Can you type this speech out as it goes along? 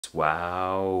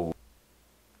Wow.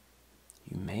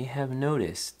 You may have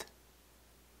noticed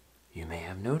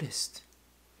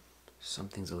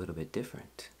something's a little bit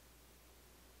different.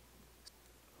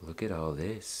 Look at all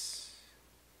this.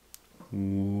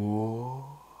 Whoa.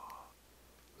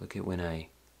 Look at when I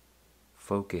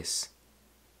focus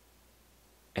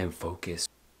and focus.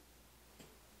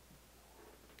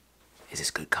 Is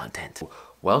this good content?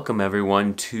 Welcome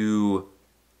everyone to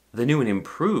the new and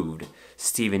improved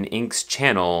Stephen Inks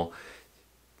channel.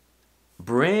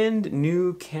 Brand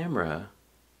new camera,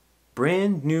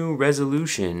 brand new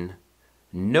resolution,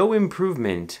 no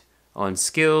improvement on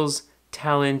skills,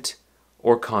 talent,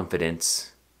 or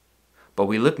confidence. But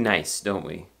we look nice, don't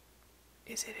we?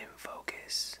 Is it in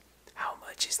focus? How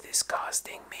much is this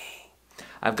costing me?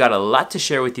 I've got a lot to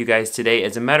share with you guys today.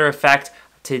 As a matter of fact,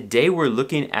 today we're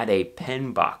looking at a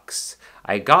pen box.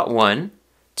 I got one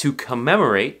to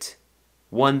commemorate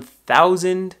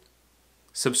 1,000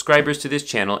 subscribers to this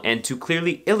channel and to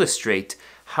clearly illustrate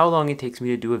how long it takes me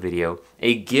to do a video.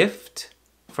 A gift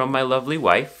from my lovely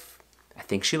wife, I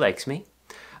think she likes me,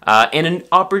 and an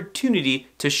opportunity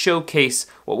to showcase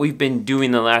what we've been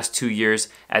doing the last 2 years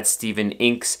at Stephen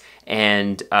Inks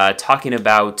and talking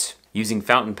about using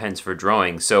fountain pens for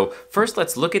drawing. So first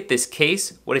let's look at this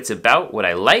case, what it's about, what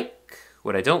I like,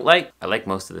 what I don't like. I like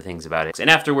most of the things about it. And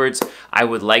afterwards, I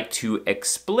would like to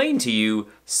explain to you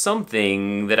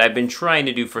something that I've been trying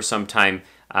to do for some time,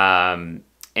 and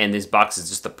this box is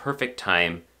just the perfect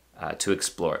time to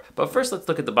explore. But first, let's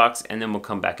look at the box, and then we'll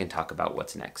come back and talk about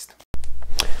what's next.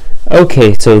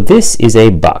 Okay, so this is a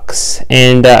box,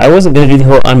 and I wasn't going to do the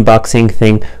whole unboxing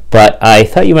thing, but I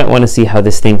thought you might want to see how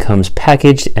this thing comes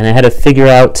packaged, and I had to figure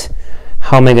out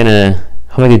how am I gonna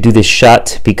do this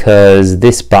shot, because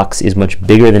this box is much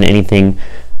bigger than anything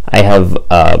I have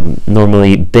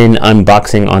normally been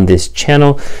unboxing on this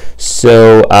channel.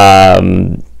 So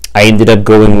I ended up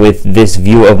going with this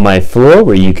view of my floor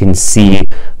where you can see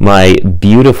my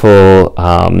beautiful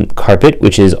carpet,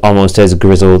 which is almost as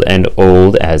grizzled and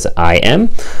old as I am,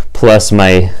 plus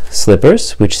my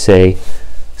slippers, which say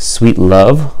 "Sweet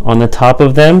Love" on the top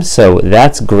of them. So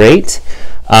that's great.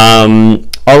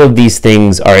 All of these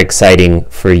things are exciting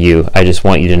for you. I just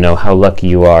want you to know how lucky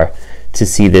you are to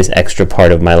see this extra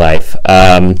part of my life.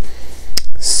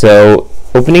 So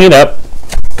opening it up,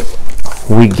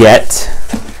 we get,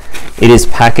 it is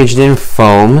packaged in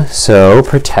foam, so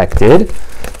protected.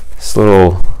 This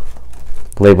little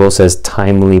label says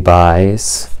timely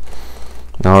buys.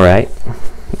 All right.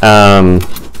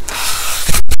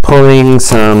 Pulling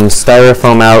some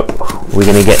styrofoam out, we're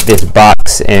gonna get this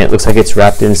box, and it looks like it's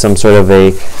wrapped in some sort of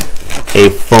a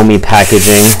foamy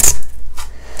packaging.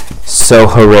 So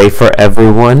hooray for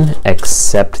everyone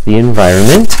except the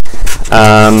environment.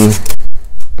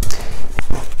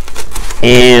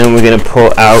 And we're gonna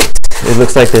pull out, it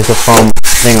looks like there's a foam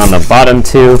thing on the bottom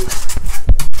too.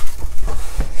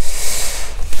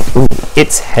 Ooh,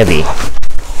 it's heavy.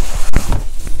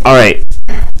 All right.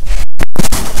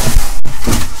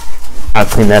 I'll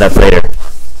clean that up later.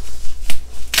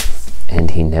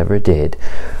 And he never did.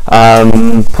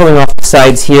 Pulling off the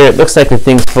sides here, it looks like the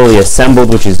thing's fully assembled,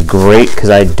 which is great because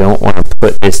I don't want to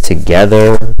put this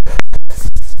together.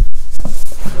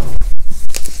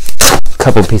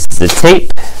 Couple pieces of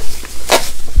tape,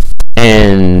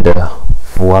 and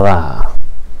voila.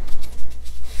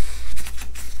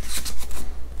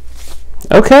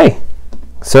 Okay,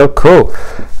 so cool.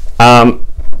 And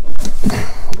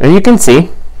you can see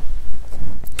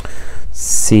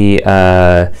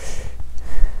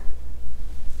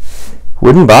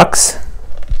wooden box,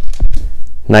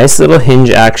 nice little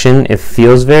hinge action. It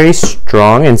feels very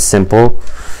strong and simple.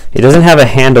 It doesn't have a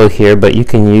handle here, but you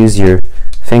can use your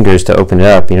fingers to open it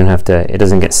up. You don't have to, it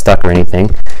doesn't get stuck or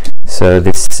anything. So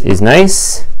this is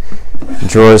nice.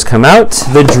 Drawers come out.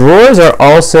 The drawers are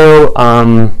also,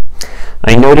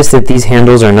 I noticed that these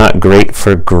handles are not great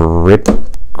for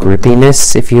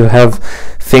grippiness if you have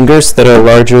fingers that are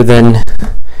larger than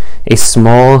a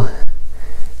small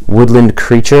woodland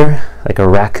creature, like a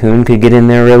raccoon could get in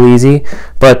there real easy.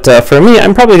 But for me,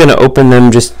 I'm probably going to open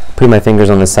them just putting my fingers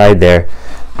on the side there.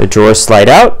 The drawers slide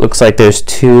out. Looks like there's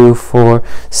 2, 4,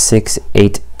 6,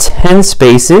 8, 10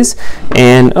 spaces.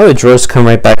 And oh, the drawers come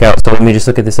right back out. So let me just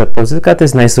look at this up close. It's got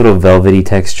this nice little velvety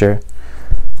texture,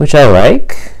 which I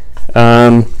like.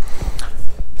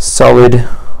 Solid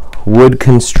wood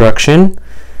construction.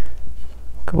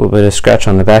 A little bit of scratch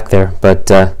on the back there, but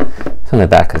it's on the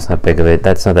back. That's not big of it.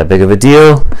 That's not that big of a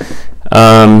deal.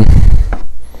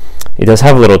 It does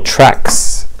have little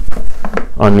tracks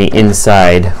on the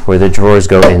inside where the drawers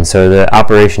go in, so the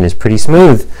operation is pretty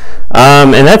smooth.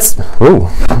 And that's, ooh,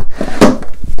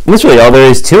 That's really all there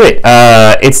is to it.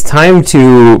 It's time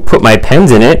to put my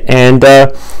pens in it, and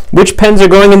which pens are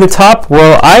going in the top?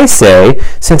 Well, I say,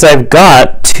 since I've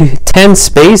got 10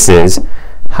 spaces,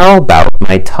 how about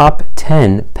my top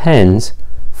 10 pens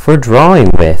for drawing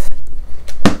with?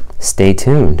 Stay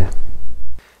tuned.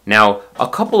 Now, a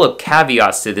couple of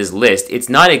caveats to this list. It's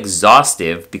not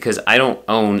exhaustive because I don't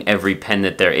own every pen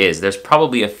that there is. There's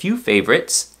probably a few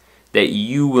favorites that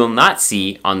you will not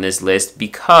see on this list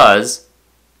because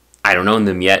I don't own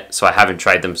them yet, so I haven't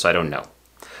tried them, so I don't know.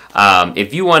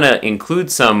 If you want to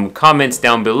include some comments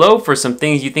down below for some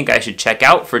things you think I should check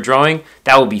out for drawing,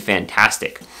 that would be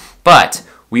fantastic. But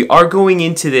we are going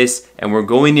into this, and we're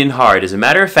going in hard. As a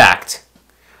matter of fact,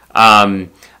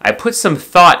 I put some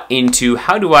thought into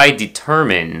how do I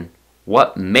determine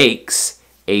what makes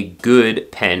a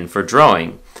good pen for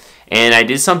drawing. And I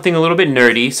did something a little bit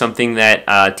nerdy, something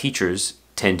that teachers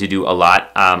tend to do a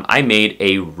lot. I made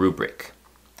a rubric.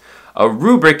 A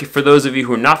rubric, for those of you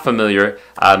who are not familiar,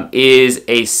 is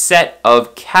a set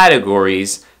of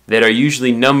categories that are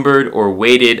usually numbered or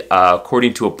weighted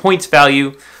according to a points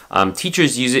value.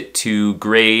 Teachers use it to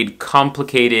grade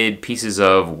complicated pieces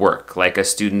of work, like a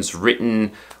student's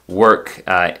written work,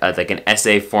 like an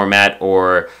essay format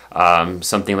or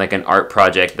something like an art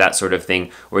project, that sort of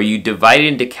thing, where you divide it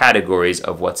into categories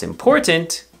of what's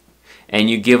important and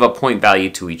you give a point value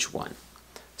to each one.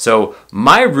 So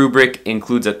my rubric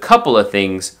includes a couple of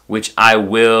things which I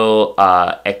will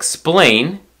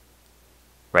explain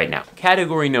right now.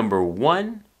 Category number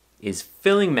 1 is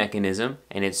filling mechanism,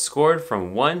 and it's scored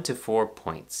from 1 to 4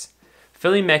 points.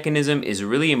 Filling mechanism is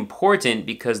really important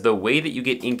because the way that you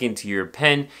get ink into your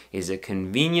pen is a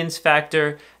convenience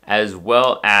factor, as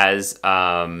well as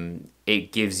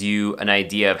it gives you an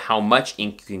idea of how much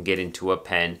ink you can get into a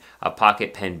pen, a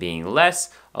pocket pen being less,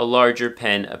 a larger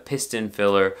pen, a piston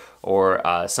filler, or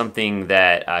something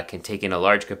that can take in a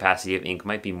large capacity of ink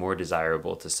might be more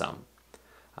desirable to some.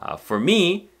 For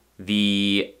me,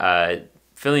 the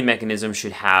filling mechanism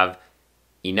should have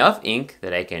enough ink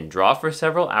that I can draw for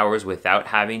several hours without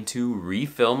having to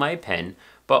refill my pen,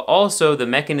 but also the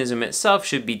mechanism itself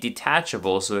should be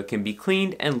detachable so it can be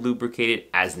cleaned and lubricated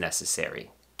as necessary.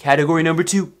 Category number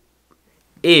 2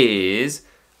 is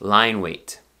line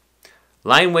weight.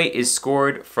 Line weight is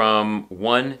scored from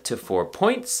 1 to 4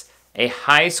 points. A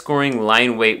high scoring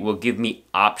line weight will give me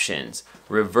options.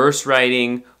 Reverse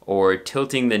writing or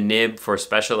tilting the nib for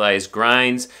specialized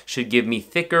grinds should give me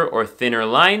thicker or thinner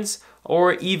lines,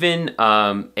 or even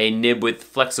a nib with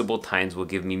flexible tines will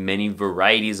give me many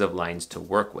varieties of lines to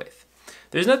work with.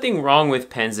 There's nothing wrong with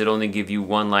pens that only give you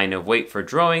one line of weight for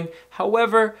drawing.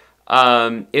 However,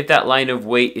 if that line of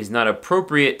weight is not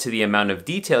appropriate to the amount of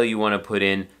detail you want to put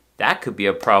in, that could be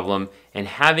a problem, and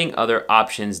having other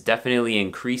options definitely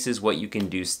increases what you can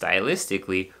do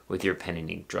stylistically with your pen and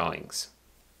ink drawings.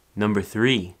 Number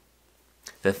 3.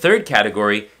 The third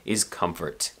category is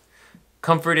comfort.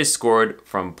 Comfort is scored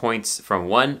from points from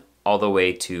 1 all the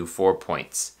way to 4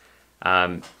 points.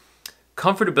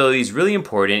 Comfortability is really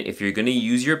important if you're going to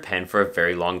use your pen for a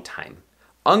very long time.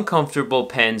 Uncomfortable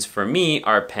pens for me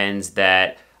are pens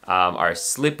that are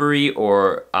slippery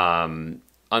or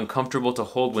uncomfortable to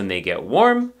hold when they get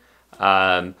warm,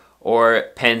 or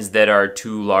pens that are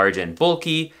too large and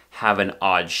bulky, have an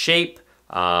odd shape,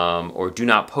 or do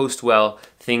not post well,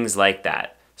 things like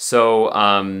that. So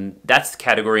that's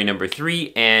category number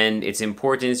 3, and its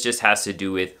importance just has to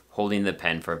do with holding the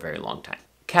pen for a very long time.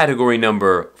 Category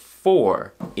number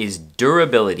 4 is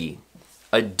durability.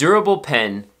 A durable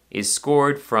pen is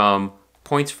scored from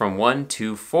points from 1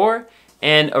 to 4,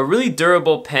 and a really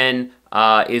durable pen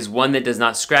is one that does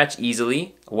not scratch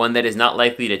easily, one that is not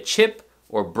likely to chip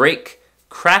or break,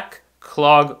 crack,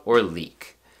 clog, or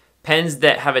leak. Pens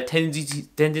that have a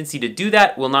tendency to do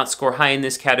that will not score high in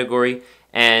this category,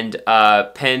 and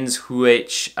pens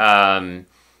which have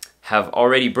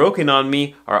already broken on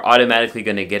me are automatically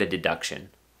going to get a deduction.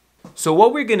 So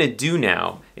what we're going to do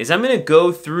now is I'm going to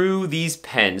go through these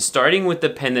pens, starting with the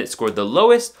pen that scored the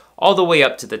lowest all the way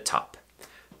up to the top.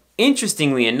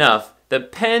 Interestingly enough,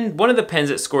 one of the pens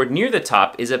that scored near the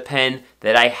top is a pen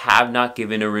that I have not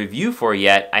given a review for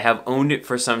yet. I have owned it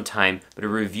for some time, but a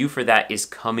review for that is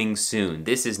coming soon.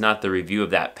 This is not the review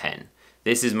of that pen.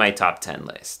 This is my top 10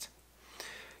 list.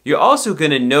 You're also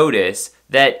going to notice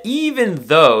that even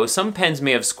though some pens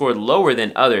may have scored lower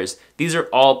than others, these are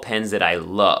all pens that I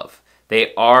love.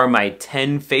 They are my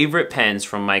 10 favorite pens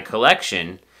from my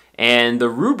collection, and the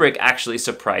rubric actually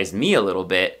surprised me a little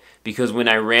bit because when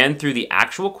I ran through the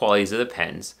actual qualities of the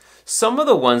pens, some of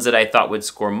the ones that I thought would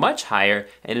score much higher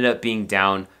ended up being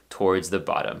down towards the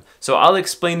bottom. So I'll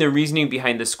explain the reasoning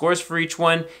behind the scores for each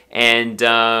one, and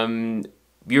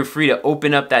you're free to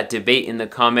open up that debate in the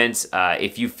comments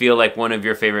if you feel like one of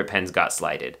your favorite pens got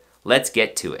slighted. Let's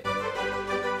get to it.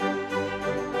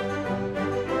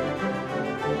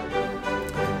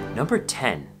 Number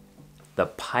 10, the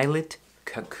Pilot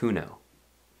Kakuno.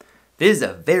 This is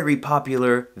a very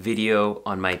popular video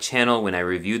on my channel when I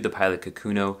reviewed the Pilot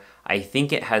Kakuno. I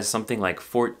think it has something like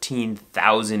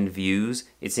 14,000 views.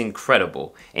 It's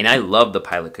incredible, and I love the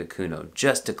Pilot Kakuno,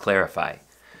 just to clarify.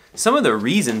 Some of the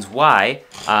reasons why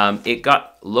it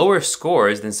got lower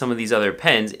scores than some of these other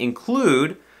pens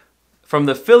include, from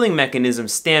the filling mechanism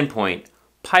standpoint,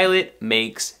 Pilot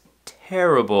makes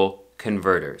terrible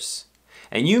converters.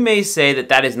 And you may say that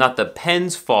that is not the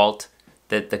pen's fault,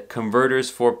 that the converters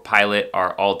for Pilot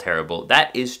are all terrible.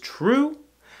 That is true.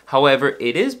 However,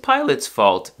 it is Pilot's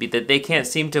fault that they can't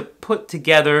seem to put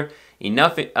together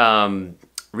enough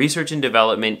research and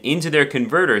development into their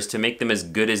converters to make them as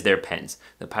good as their pens.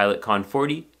 The Pilot Con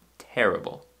 40,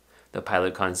 terrible. The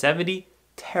Pilot Con 70,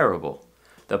 terrible.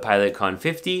 The Pilot Con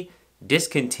 50,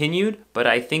 discontinued, but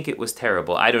I think it was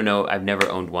terrible. I don't know, I've never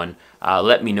owned one.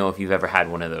 Let me know if you've ever had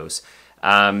one of those.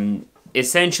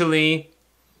 Essentially,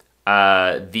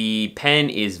 the pen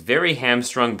is very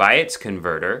hamstrung by its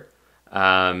converter.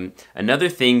 Another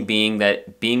thing being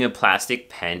that being a plastic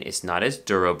pen is not as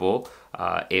durable.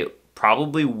 It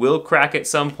probably will crack at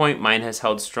some point. Mine has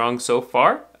held strong so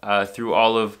far through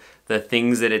all of the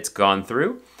things that it's gone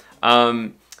through.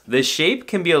 The shape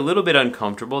can be a little bit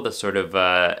uncomfortable, the sort of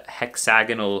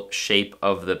hexagonal shape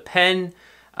of the pen.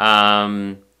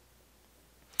 My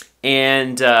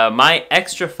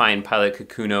extra fine Pilot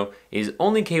Kakuno is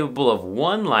only capable of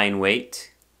 1 line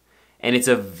weight, and it's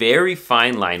a very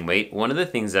fine line weight. One of the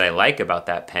things that I like about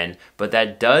that pen, but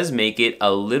that does make it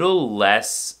a little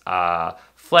less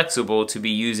flexible to be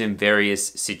used in various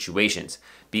situations,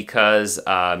 because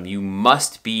you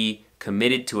must be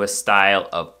committed to a style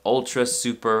of ultra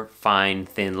super fine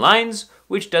thin lines,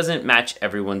 which doesn't match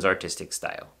everyone's artistic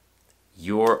style.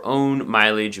 Your own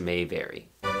mileage may vary.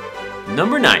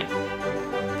 Number 9,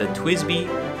 the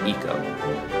TWSBI Eco.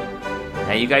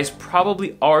 Now you guys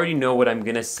probably already know what I'm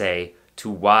gonna say to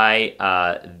why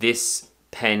this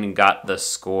pen got the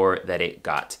score that it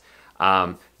got.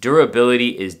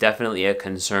 Durability is definitely a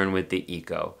concern with the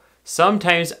Eco.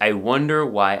 Sometimes I wonder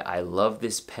why I love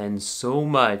this pen so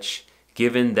much,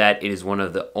 given that it is one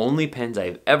of the only pens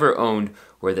I've ever owned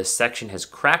where the section has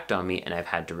cracked on me and I've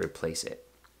had to replace it.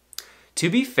 To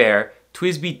be fair,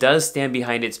 TWSBI does stand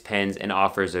behind its pens and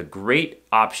offers a great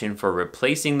option for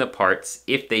replacing the parts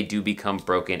if they do become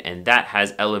broken, and that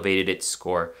has elevated its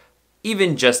score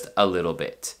even just a little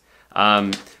bit.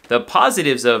 The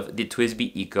positives of the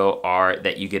TWSBI Eco are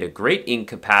that you get a great ink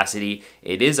capacity.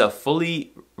 It is a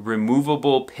fully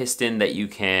removable piston that you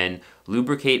can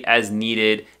lubricate as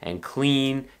needed and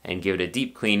clean and give it a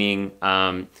deep cleaning.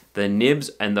 The nibs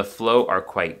and the flow are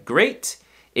quite great.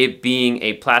 It being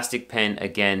a plastic pen,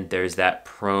 again, there's that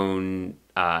prone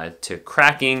to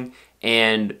cracking,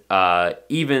 and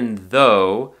even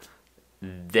though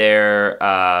there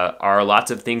are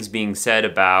lots of things being said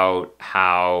about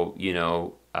how, you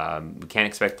know, we can't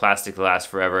expect plastic to last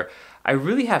forever, I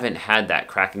really haven't had that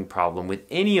cracking problem with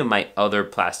any of my other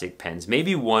plastic pens,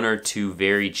 maybe 1 or 2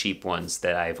 very cheap ones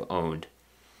that I've owned.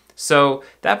 So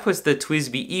that puts the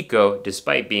TWSBI Eco,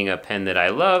 despite being a pen that I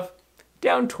love,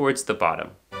 down towards the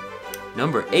bottom.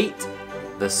 Number 8,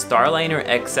 the Starliner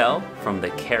XL from the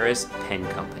Keras Pen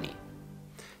Company.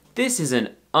 This is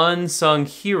an unsung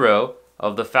hero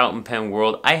of the fountain pen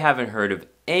world. I haven't heard of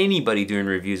anybody doing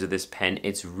reviews of this pen.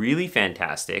 It's really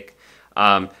fantastic.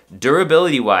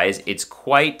 Durability wise, it's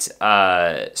quite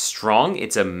strong.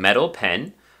 It's a metal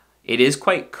pen. It is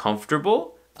quite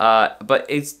comfortable, but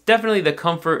it's definitely, the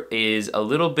comfort is a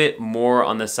little bit more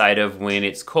on the side of when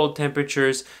it's cold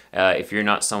temperatures, if you're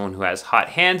not someone who has hot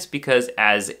hands, because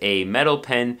as a metal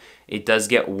pen, it does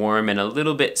get warm and a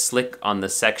little bit slick on the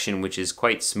section, which is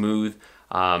quite smooth,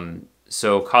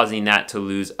 so causing that to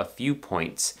lose a few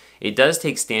points. It does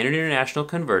take standard international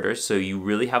converters, so you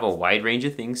really have a wide range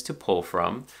of things to pull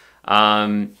from.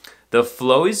 The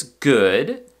flow is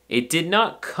good. It did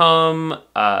not come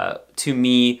to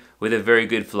me with a very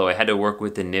good flow. I had to work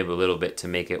with the nib a little bit to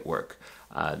make it work.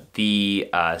 The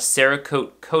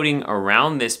Cerakote coating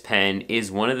around this pen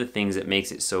is one of the things that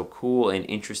makes it so cool and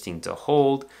interesting to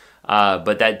hold,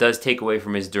 but that does take away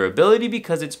from its durability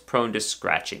because it's prone to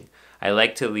scratching. I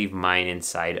like to leave mine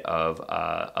inside of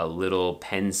a little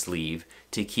pen sleeve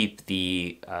to keep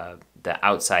the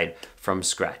outside from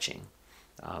scratching.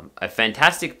 A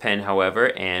fantastic pen,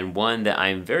 however, and one that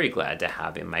I'm very glad to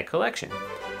have in my collection.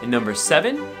 And number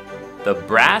 7, the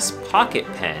Brass Pocket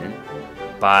Pen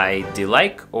by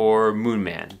Delight or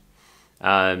Moonman.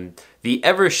 The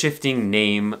ever-shifting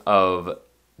name of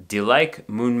Delight,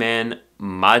 Moonman,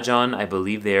 Mahjong, I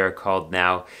believe they are called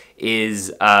now,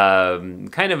 is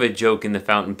kind of a joke in the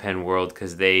fountain pen world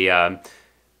because they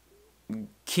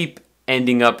keep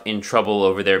ending up in trouble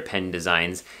over their pen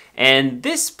designs. And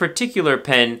this particular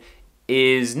pen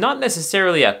is not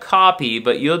necessarily a copy,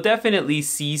 but you'll definitely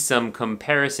see some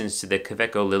comparisons to the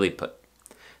Kaweco Lilliput.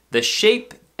 The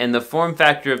shape and the form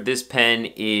factor of this pen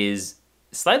is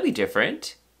slightly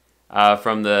different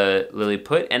from the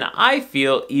Lilliput, and I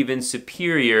feel even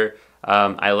superior.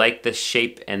 I like the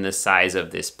shape and the size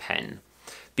of this pen.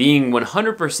 Being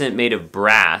 100% made of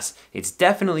brass, it's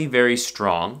definitely very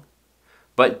strong,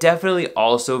 but definitely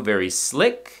also very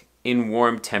slick in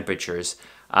warm temperatures.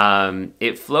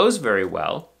 It flows very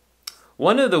well.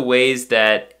 One of the ways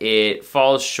that it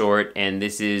falls short, and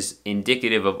this is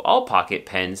indicative of all pocket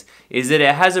pens, is that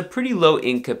it has a pretty low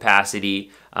ink capacity,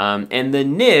 and the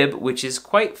nib, which is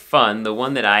quite fun, the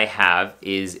one that I have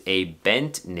is a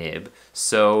bent nib,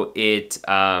 so it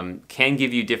can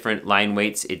give you different line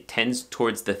weights. It tends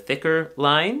towards the thicker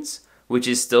lines, which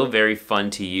is still very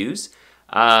fun to use,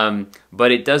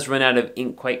 but it does run out of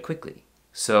ink quite quickly.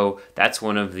 So that's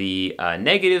one of the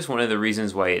negatives, one of the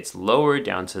reasons why it's lower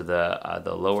down to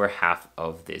the lower half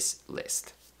of this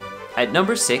list. At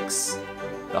number 6,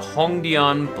 the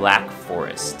Hongdian Black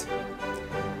Forest.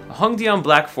 The Hongdian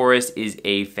Black Forest is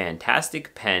a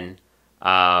fantastic pen,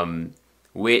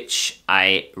 which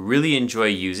I really enjoy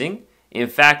using. In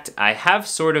fact, I have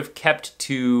sort of kept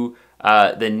to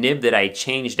the nib that I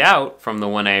changed out from the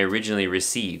one I originally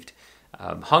received.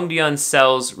 Hongdian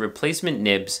sells replacement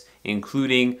nibs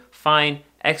including fine,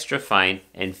 extra fine,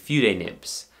 and fude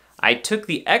nibs. I took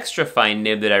the extra fine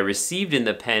nib that I received in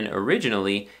the pen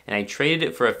originally and I traded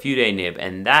it for a fude nib,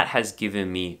 and that has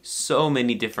given me so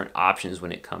many different options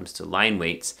when it comes to line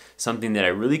weights, something that I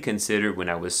really considered when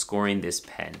I was scoring this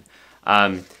pen.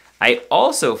 I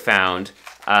also found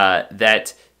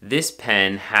that this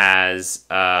pen has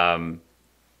a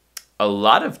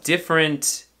lot of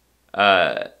different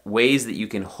ways that you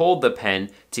can hold the pen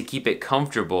to keep it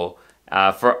comfortable.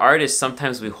 For artists,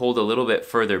 sometimes we hold a little bit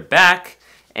further back,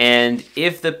 and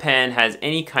if the pen has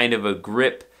any kind of a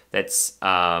grip that's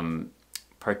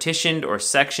partitioned or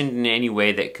sectioned in any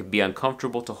way that could be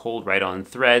uncomfortable to hold right on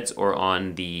threads or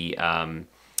on the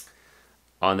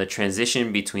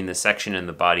transition between the section and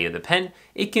the body of the pen,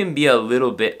 it can be a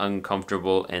little bit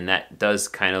uncomfortable, and that does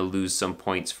kind of lose some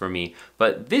points for me.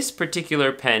 But this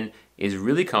particular pen is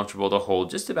really comfortable to hold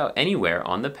just about anywhere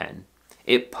on the pen.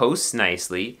 It posts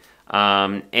nicely,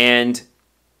 and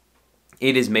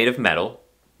it is made of metal,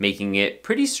 making it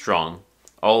pretty strong,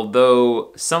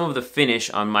 although some of the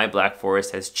finish on my Black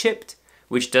Forest has chipped,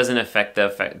 which doesn't affect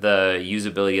the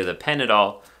usability of the pen at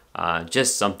all,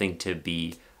 just something to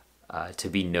be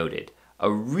noted.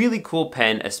 A really cool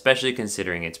pen, especially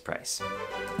considering its price.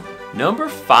 Number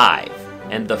 5,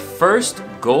 and the first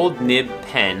gold nib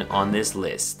pen on this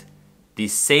list, the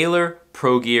Sailor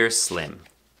Pro Gear Slim.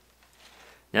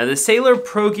 Now the Sailor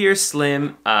Pro Gear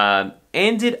Slim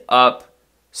ended up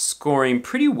scoring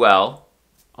pretty well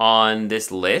on this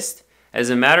list. As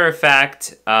a matter of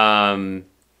fact,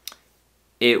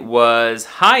 it was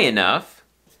high enough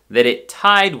that it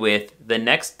tied with the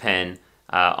next pen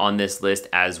on this list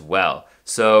as well.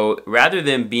 So rather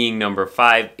than being number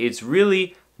 5, it's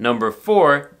really number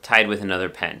 4 tied with another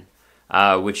pen,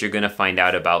 which you're going to find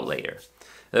out about later.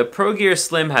 The Pro Gear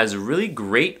Slim has really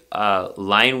great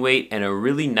line weight and a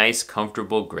really nice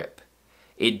comfortable grip.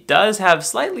 It does have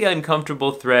slightly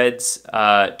uncomfortable threads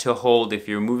to hold if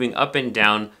you're moving up and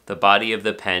down the body of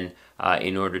the pen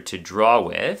in order to draw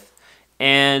with.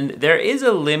 And there is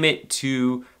a limit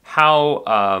to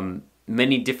how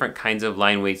many different kinds of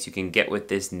line weights you can get with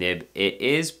this nib. It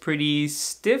is pretty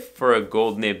stiff for a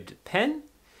gold nibbed pen.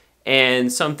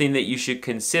 And something that you should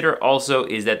consider also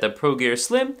is that the Pro Gear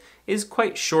Slim is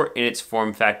quite short in its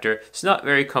form factor. It's not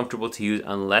very comfortable to use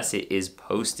unless it is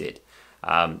posted.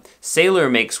 Sailor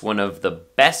makes one of the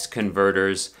best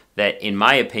converters that, in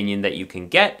my opinion, that you can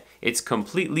get. It's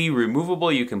completely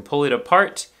removable. You can pull it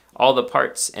apart, all the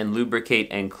parts, and lubricate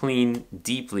and clean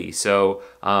deeply. So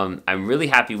I'm really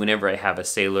happy whenever I have a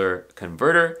Sailor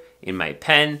converter in my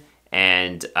pen,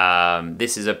 and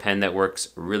this is a pen that works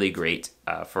really great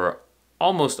for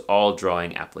almost all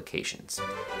drawing applications.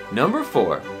 Number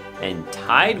 4, and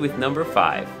tied with number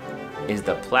 5, is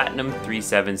the Platinum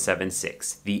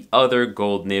 3776, the other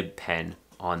gold nib pen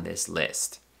on this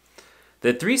list.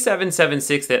 The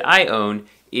 3776 that I own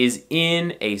is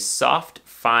in a soft,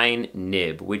 fine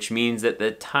nib, which means that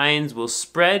the tines will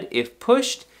spread if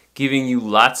pushed, giving you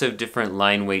lots of different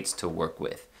line weights to work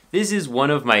with. This is one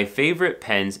of my favorite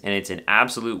pens, and it's an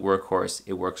absolute workhorse.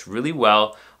 It works really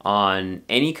well on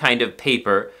any kind of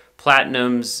paper.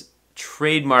 Platinum's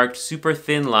trademarked super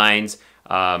thin lines,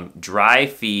 dry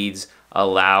feeds,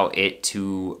 allow it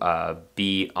to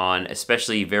be on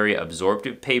especially very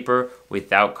absorptive paper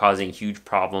without causing huge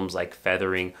problems like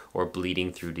feathering or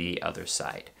bleeding through the other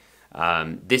side.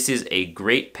 This is a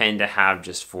great pen to have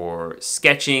just for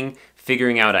sketching,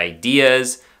 figuring out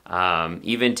ideas,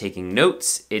 even taking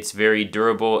notes. It's very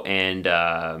durable, and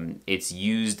it's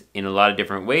used in a lot of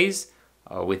different ways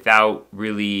without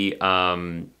really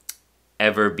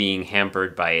ever being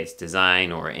hampered by its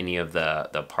design or any of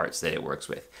the parts that it works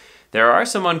with. There are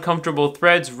some uncomfortable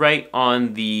threads right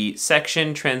on the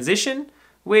section transition,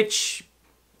 which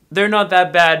they're not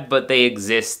that bad, but they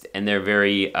exist, and they're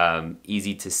very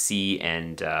easy to see,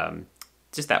 and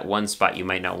just that one spot you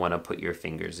might not want to put your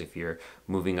fingers if you're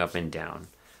moving up and down.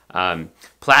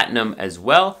 Platinum as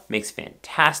well makes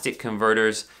fantastic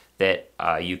converters that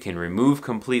you can remove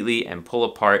completely and pull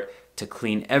apart to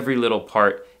clean every little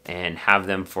part and have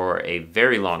them for a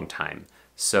very long time.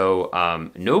 So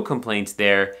no complaints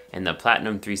there, and the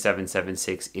Platinum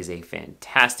 3776 is a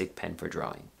fantastic pen for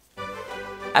drawing.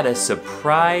 At a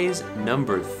surprise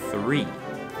number 3,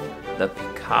 the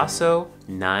Picasso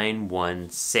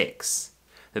 916.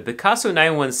 The Picasso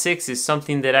 916 is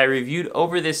something that I reviewed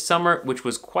over this summer, which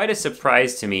was quite a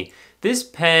surprise to me. This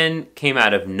pen came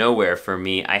out of nowhere for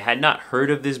me. I had not heard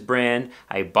of this brand.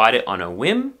 I bought it on a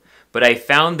whim, but I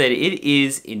found that it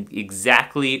is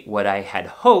exactly what I had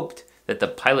hoped that the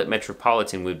Pilot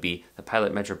Metropolitan would be. The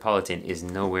Pilot Metropolitan is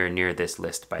nowhere near this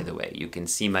list, by the way. You can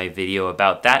see my video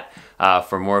about that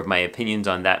for more of my opinions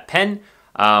on that pen.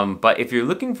 But if you're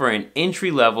looking for an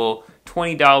entry-level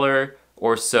 $20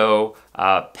 or so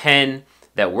pen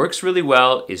that works really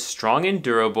well, is strong and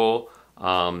durable,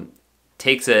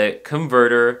 takes a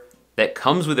converter that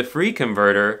comes with a free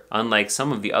converter, unlike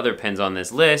some of the other pens on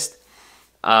this list,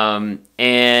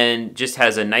 and just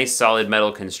has a nice solid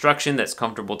metal construction that's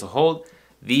comfortable to hold,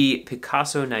 the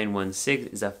Picasso 916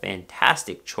 is a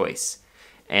fantastic choice.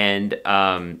 And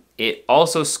it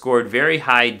also scored very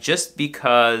high just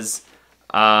because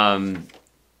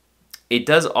it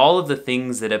does all of the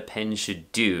things that a pen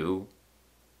should do,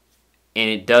 and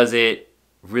it does it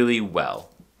really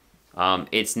well.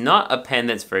 It's not a pen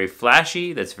that's very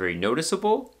flashy, that's very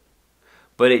noticeable,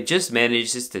 but it just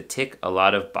manages to tick a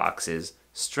lot of boxes.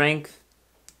 Strength,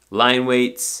 line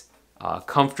weights,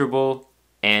 comfortable,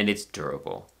 and it's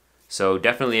durable. So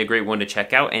definitely a great one to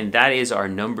check out, and that is our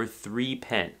number 3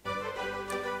 pen.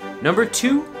 Number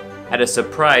 2, at a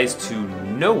surprise to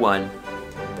no one,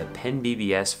 the Pen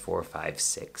BBS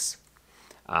 456.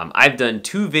 I've done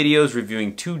 2 videos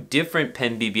reviewing 2 different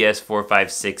Pen BBS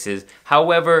 456s.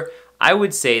 However, I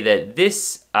would say that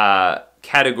this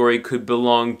category could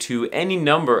belong to any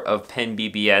number of Pen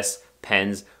BBS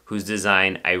pens whose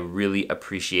design I really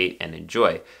appreciate and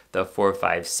enjoy. The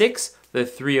 456, the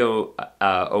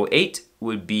 308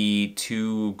 would be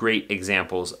 2 great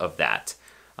examples of that.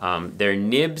 Their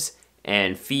nibs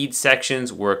and feed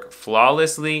sections work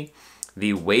flawlessly.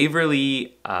 The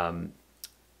Waverly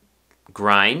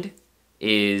grind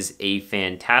is a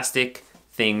fantastic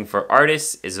thing for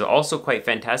artists. Is also quite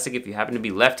fantastic if you happen to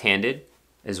be left-handed,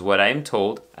 is what I am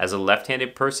told. As a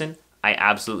left-handed person, I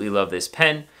absolutely love this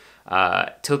pen.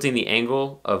 Tilting the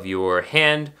angle of your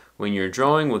hand when you're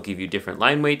drawing will give you different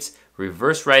line weights.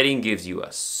 Reverse writing gives you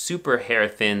a super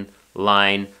hair-thin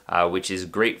line, which is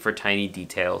great for tiny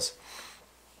details.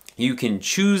 You can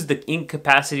choose the ink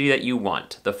capacity that you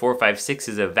want. The 456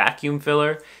 is a vacuum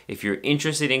filler. If you're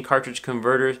interested in cartridge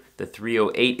converters, the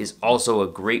 308 is also a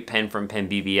great pen from Pen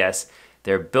BBS.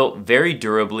 They're built very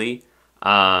durably.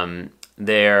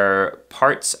 Their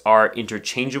parts are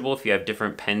interchangeable. If you have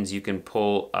different pens, you can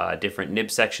pull different nib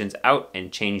sections out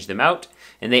and change them out.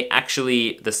 And the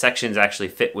sections actually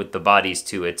fit with the bodies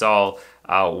too. It's all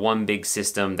one big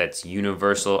system that's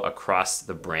universal across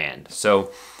the brand.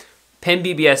 So Pen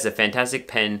BBS is a fantastic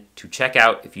pen to check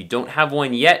out. If you don't have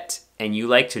one yet and you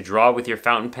like to draw with your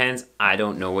fountain pens, I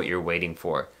don't know what you're waiting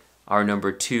for. Our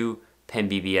number 2, Pen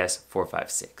BBS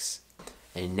 456.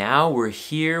 And now we're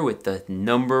here with the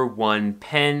number 1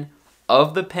 pen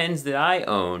of the pens that I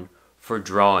own for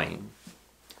drawing.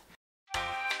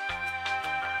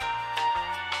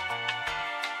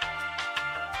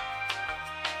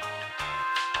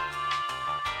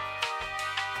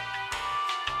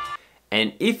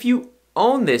 And if you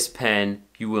own this pen,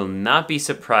 you will not be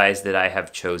surprised that I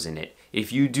have chosen it.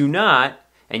 If you do not,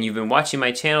 and you've been watching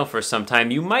my channel for some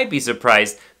time, you might be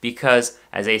surprised because,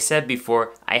 as I said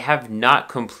before, I have not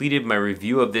completed my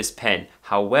review of this pen.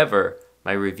 However,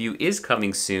 my review is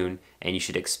coming soon, and you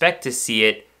should expect to see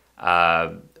it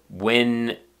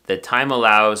when the time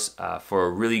allows for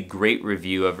a really great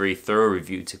review, a very thorough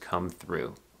review to come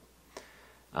through.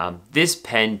 This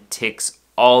pen ticks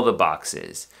all the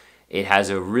boxes. It has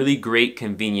a really great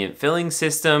convenient filling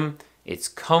system. It's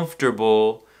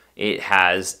comfortable. It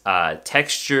has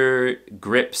texture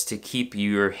grips to keep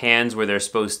your hands where they're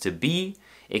supposed to be.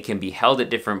 It can be held at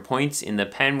different points in the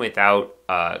pen without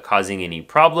causing any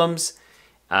problems.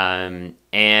 And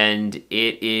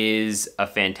it is a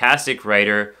fantastic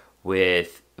writer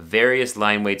with various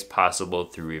line weights possible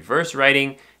through reverse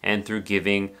writing and through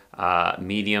giving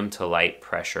medium to light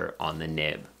pressure on the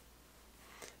nib.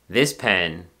 This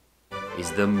pen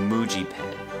is the Muji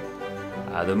pen.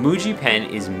 The Muji pen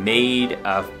is made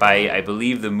by, I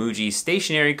believe, the Muji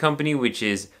Stationery Company, which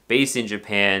is based in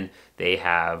Japan. They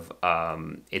have,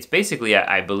 it's basically,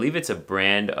 I believe it's a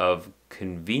brand of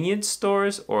convenience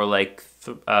stores or like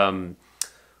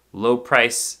low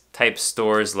price type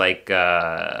stores, like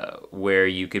where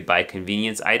you could buy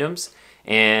convenience items.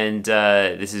 And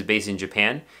this is based in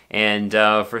Japan. And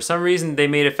for some reason they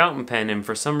made a fountain pen, and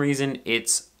for some reason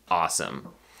it's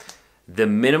awesome. The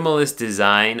minimalist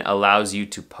design allows you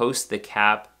to post the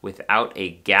cap without a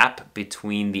gap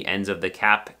between the ends of the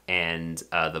cap and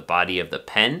the body of the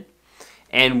pen.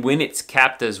 And when it's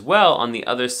capped as well, on the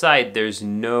other side, there's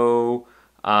no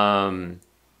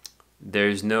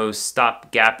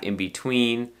stop gap in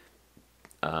between.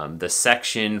 The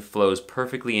section flows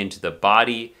perfectly into the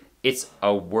body. It's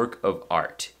a work of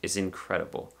art. It's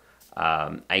incredible.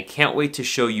 I can't wait to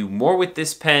show you more with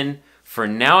this pen. For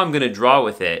now, I'm going to draw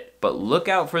with it, but look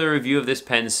out for the review of this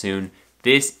pen soon.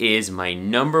 This is my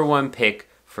 #1 pick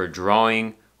for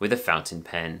drawing with a fountain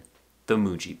pen, the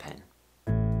Muji pen.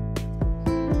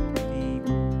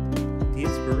 The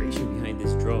inspiration behind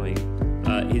this drawing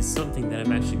is something that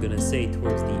I'm actually going to say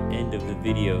towards the end of the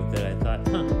video that I thought,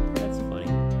 that's funny.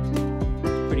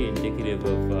 It's pretty indicative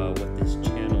of what this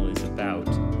channel is about.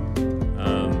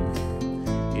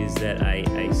 Is that I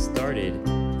started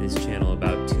this channel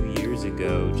about 2 years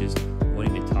ago, just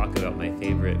wanting to talk about my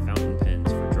favorite fountain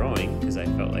pens for drawing, because I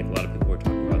felt like a lot of people were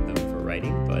talking about them for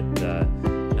writing, but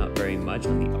not very much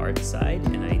on the art side.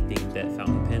 And I think that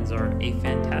fountain pens are a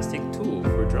fantastic tool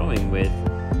for drawing with.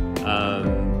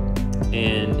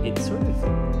 And it sort of,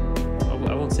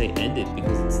 I won't say ended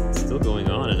because it's still going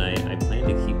on, and I plan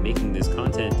to keep making this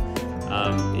content.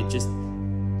 It just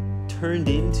turned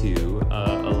into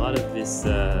a lot of this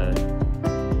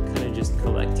kind of just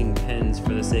collecting pens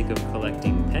for the sake of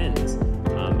collecting pens.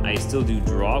 I still do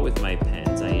draw with my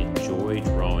pens. I enjoy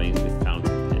drawing with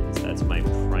fountain pens. That's my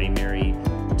primary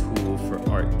tool for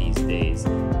art these days.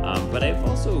 But I've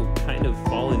also kind of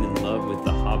fallen in love with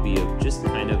the hobby of just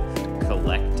kind of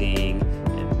collecting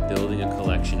and building a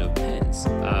collection of pens.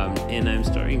 And I'm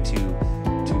starting to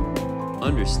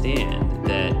understand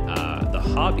that the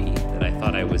hobby that I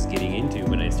thought I was getting into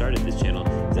when I started this channel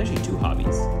is actually two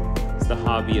hobbies. It's the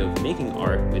hobby of making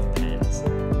art with pens,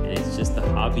 and it's just the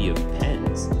hobby of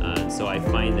pens. So I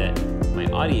find that my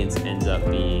audience ends up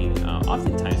being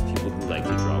oftentimes people who like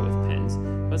to draw with pens,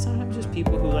 but sometimes just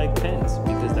people who like pens,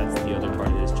 because that's the other part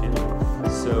of this channel.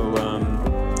 So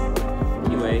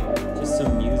anyway, just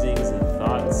some musings and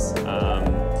thoughts.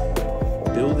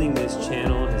 Building this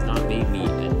channel has not made me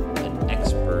an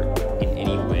expert in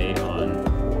any way on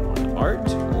art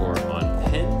or on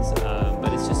pens,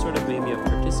 but it's just sort of made me a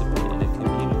participant in a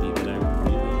community that I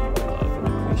really love and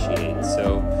appreciate.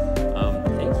 So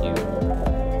thank you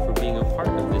for being a part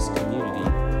of this community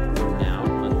from now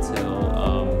until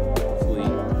hopefully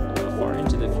far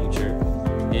into the future.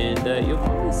 And you'll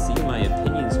probably see my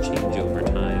opinions change over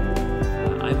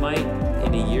time. I might,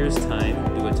 in a year's time,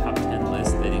 do a top 10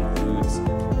 list that includes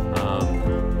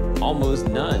almost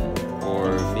none,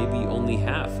 or maybe only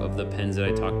half of the pens that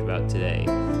I talked about today,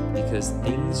 because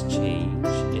things change,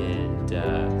 and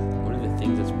one of the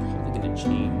things that's probably going to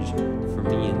change for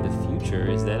me in the future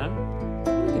is that I'm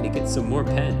going to get some more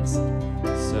pens.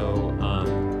 So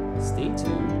stay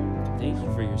tuned. Thank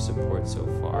you for your support so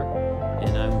far,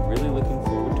 and I'm really looking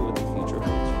forward to what the future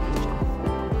holds for this channel.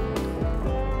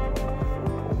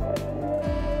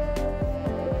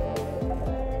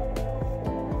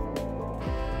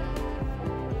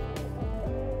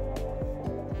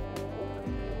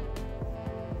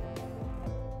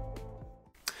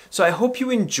 So I hope you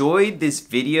enjoyed this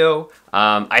video.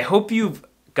 I hope you've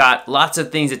got lots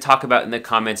of things to talk about in the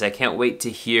comments. I can't wait to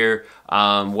hear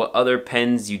what other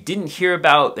pens you didn't hear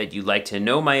about that you'd like to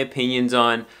know my opinions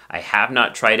on. I have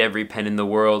not tried every pen in the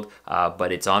world,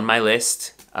 but it's on my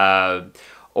list.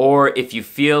 Or if you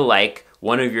feel like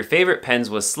one of your favorite pens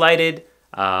was slighted,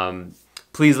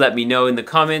 please let me know in the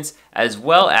comments, as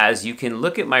well as you can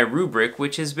look at my rubric,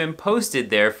 which has been posted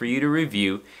there for you to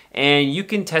review, and you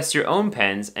can test your own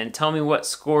pens and tell me what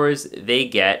scores they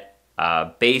get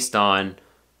based on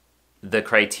the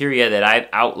criteria that I've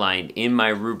outlined in my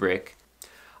rubric.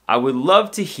 I would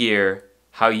love to hear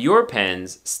how your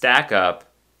pens stack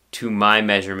up to my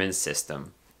measurement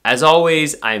system. As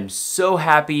always, I'm so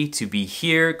happy to be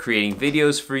here creating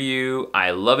videos for you.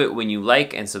 I love it when you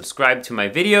like and subscribe to my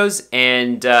videos,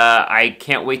 and I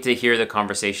can't wait to hear the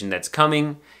conversation that's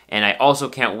coming. And I also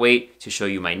can't wait to show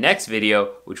you my next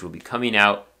video, which will be coming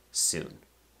out soon.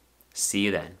 See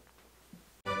you then.